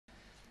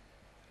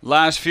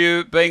Last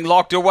few being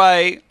locked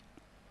away.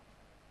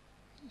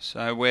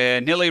 So we're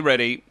nearly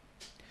ready.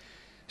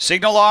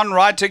 Signal on,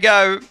 right to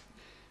go.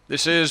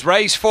 This is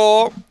race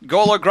 4.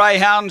 Gawler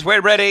Greyhounds,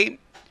 we're ready.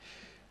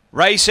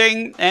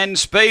 Racing and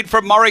speed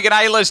from Morrigan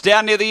Aylis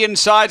down near the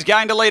insides,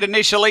 going to lead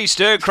initially.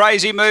 Stir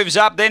Crazy moves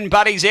up, then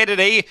Buddy's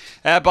Entity.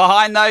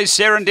 Behind those,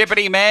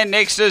 Serendipity Man.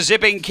 Next to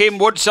Zipping Kim,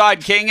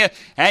 Woodside King.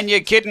 And you're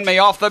kidding me,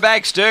 off the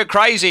back, Stir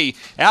Crazy.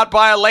 Out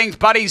by a length,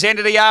 Buddy's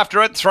Entity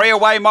after it. 3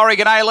 away,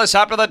 Morrigan Aylis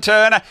up to the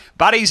turn.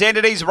 Buddy's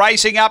Entity's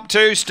racing up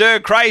to Stir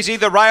Crazy.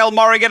 The rail,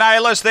 Morrigan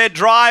Aylis, they're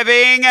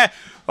driving.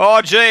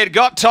 Oh, gee, it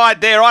got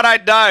tight there, I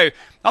don't know.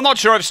 I'm not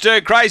sure if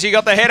Stir Crazy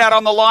got the head out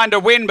on the line to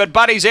win, but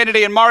Buddy's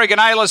Entity and Morrigan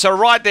Aylis are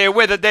right there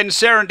with it. Then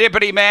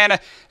Serendipity Man.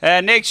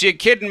 Next, you're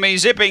kidding me,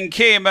 Zipping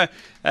Kim.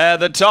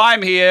 The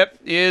time here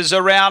is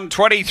around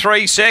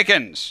 23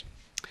 seconds.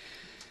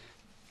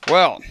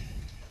 Well,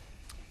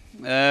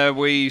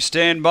 we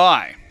stand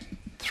by.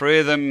 3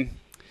 of them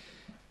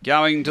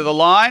going to the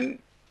line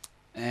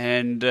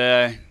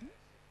and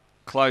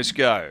close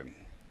go.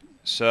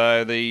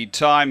 So the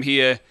time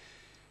here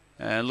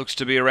looks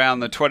to be around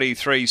the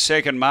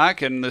 23-second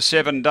mark, and the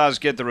 7 does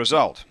get the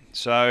result.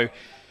 So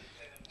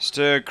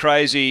Stir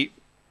Crazy,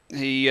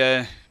 he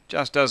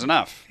just does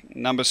enough.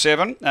 Number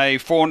 7, a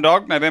fawn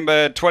dog,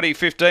 November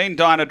 2015,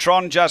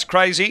 Dynatron, Just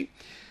Crazy.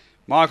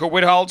 Michael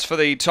Whitholtz for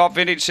the Top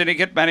Vintage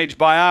Syndicate, managed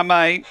by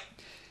Armay.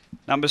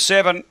 Number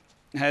 7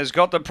 has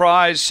got the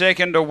prize,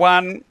 second to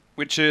 1,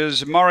 which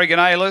is Morrigan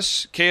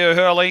Aylis, Kia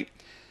Hurley.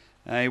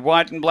 A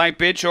white and black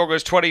bitch,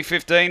 August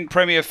 2015,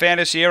 Premier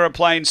Fantasy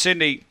Aeroplane,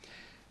 Sydney.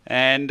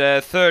 And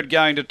third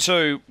going to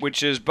 2,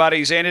 which is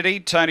Buddy's Entity,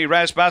 Tony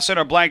Rasmussen,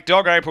 a black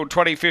dog, April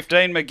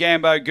 2015,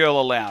 Magambo Girl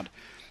Allowed.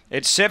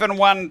 It's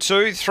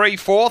 7-1-2,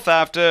 3/4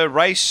 after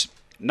race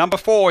number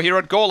 4 here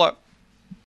at Gawler.